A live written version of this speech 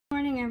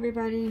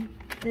everybody.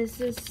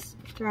 This is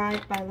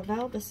Thrive by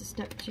Lavelle. This is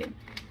step 2.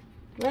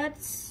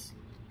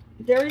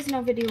 There is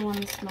no video on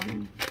this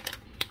morning,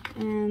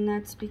 and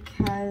that's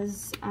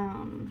because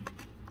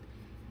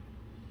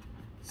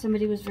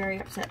somebody was very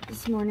upset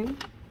this morning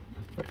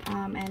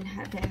and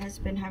has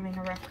been having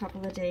a rough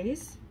couple of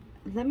days.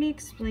 Let me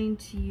explain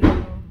to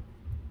you.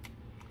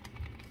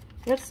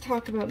 Let's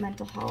talk about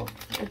mental health,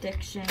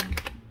 addiction,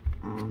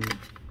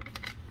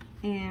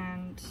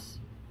 and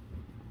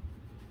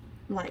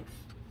life.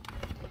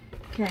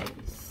 Okay,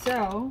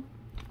 so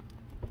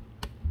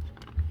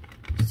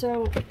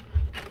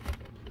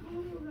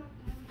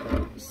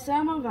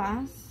some of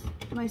us,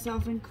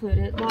 myself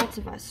included, lots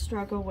of us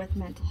struggle with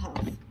mental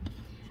health.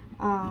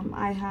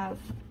 I have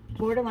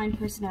borderline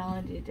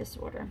personality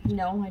disorder.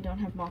 No, I don't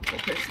have multiple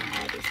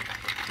personalities.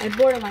 I have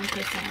borderline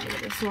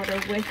personality disorder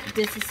with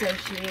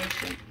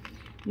dissociation.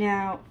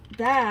 Now,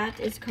 that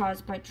is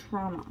caused by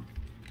trauma.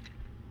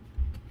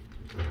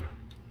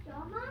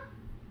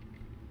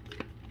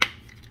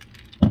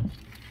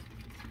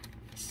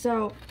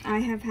 So, I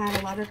have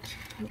had a lot of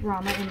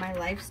trauma in my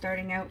life,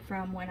 starting out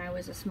from when I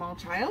was a small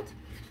child,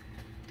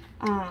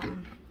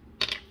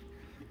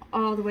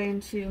 all the way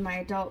into my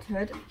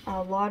adulthood.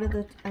 A lot of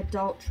the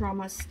adult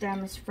trauma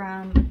stems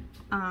from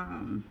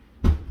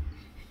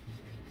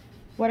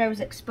what I was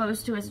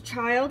exposed to as a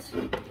child,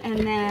 and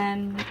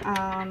then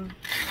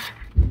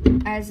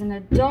as an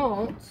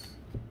adult,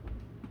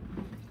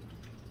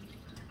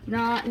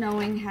 not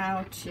knowing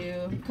how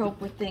to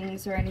cope with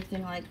things or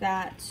anything like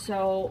that.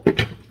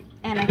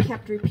 And I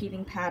kept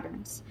repeating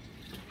patterns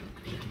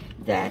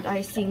that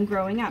I seen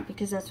growing up,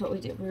 because that's what we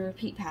do. We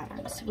repeat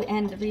patterns.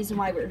 And the reason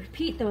why we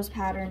repeat those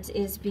patterns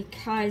is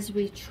because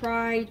we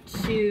try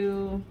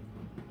to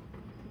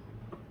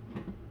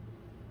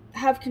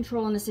have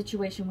control in a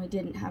situation we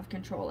didn't have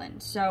control in.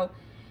 So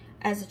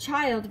as a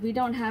child, we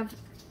don't have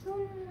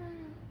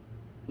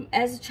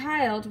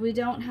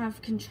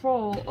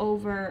control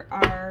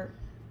over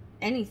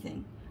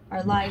anything,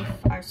 our life,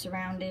 our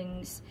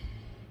surroundings,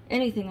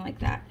 anything like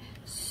that.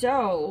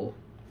 So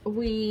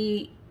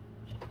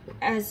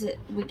as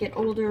we get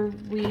older,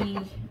 we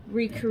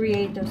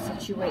recreate those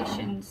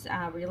situations,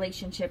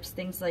 relationships,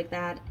 things like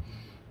that,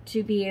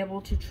 to be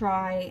able to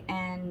try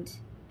and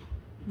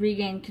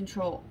regain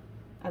control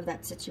of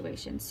that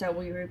situation. So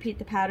we repeat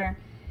the pattern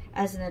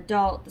as an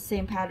adult, the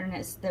same pattern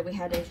that we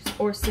had,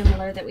 or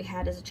similar, that we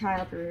had as a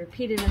child. We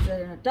repeat it as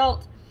an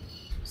adult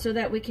so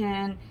that we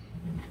can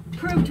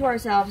prove to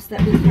ourselves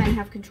that we can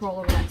have control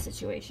over that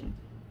situation,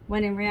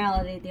 when in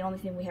reality, the only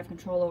thing we have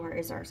control over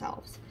is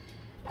ourselves.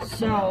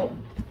 So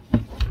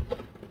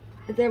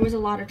there was a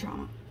lot of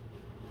trauma.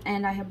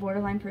 And I have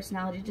borderline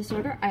personality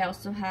disorder. I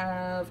also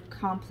have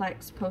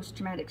complex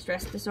post-traumatic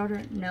stress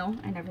disorder. No,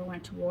 I never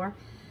went to war.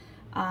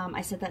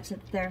 I said that to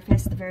the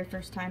therapist the very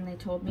first time they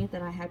told me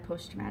that I had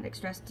post-traumatic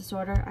stress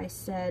disorder. I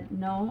said,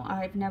 no,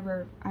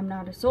 I'm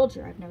not a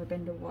soldier. I've never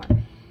been to war.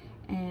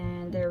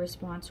 And their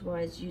response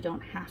was, you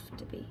don't have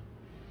to be.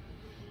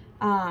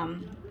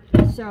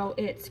 So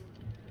it's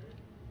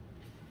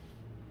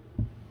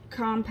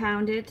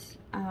compounded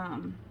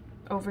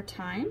over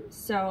time.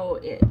 So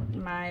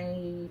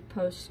my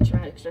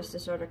post-traumatic stress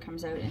disorder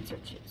comes out in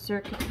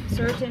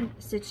certain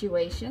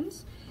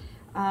situations.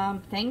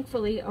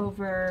 Thankfully,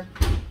 over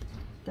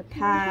the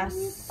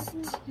past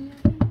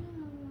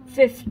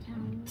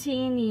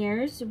 15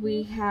 years,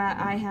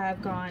 I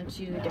have gone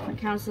to different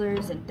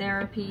counselors and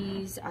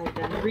therapies. I've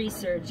done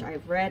research.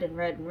 I've read and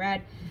read and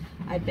read.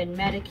 I've been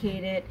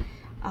medicated.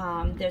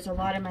 There's a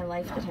lot in my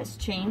life that has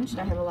changed.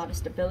 I have a lot of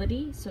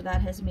stability, so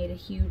that has made a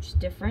huge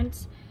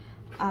difference.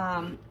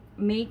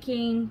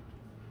 Making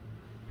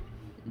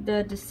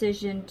the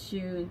decision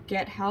to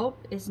get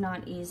help is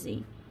not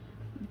easy,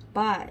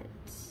 but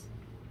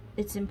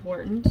it's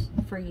important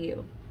for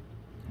you.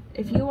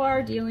 If you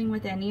are dealing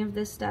with any of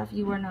this stuff,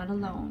 you are not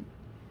alone.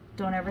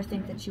 Don't ever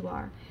think that you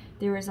are.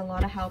 There is a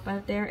lot of help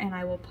out there, and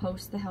I will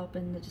post the help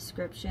in the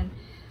description,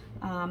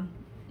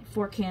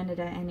 for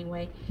Canada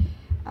anyway.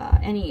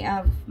 Any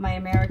of my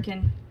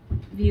American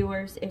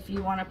viewers, if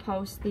you want to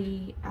post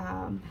the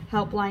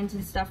helplines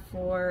and stuff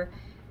for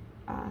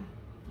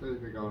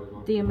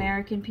the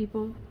American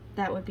people,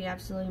 that would be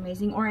absolutely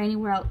amazing. Or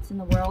anywhere else in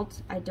the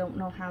world. I don't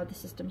know how the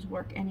systems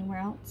work anywhere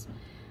else,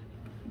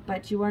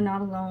 but you are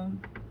not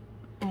alone,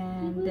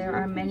 and there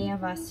are many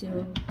of us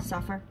who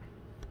suffer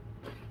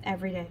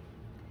every day.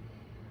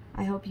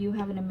 I hope you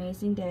have an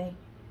amazing day.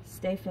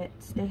 Stay fit,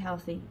 stay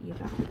healthy. You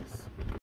got this.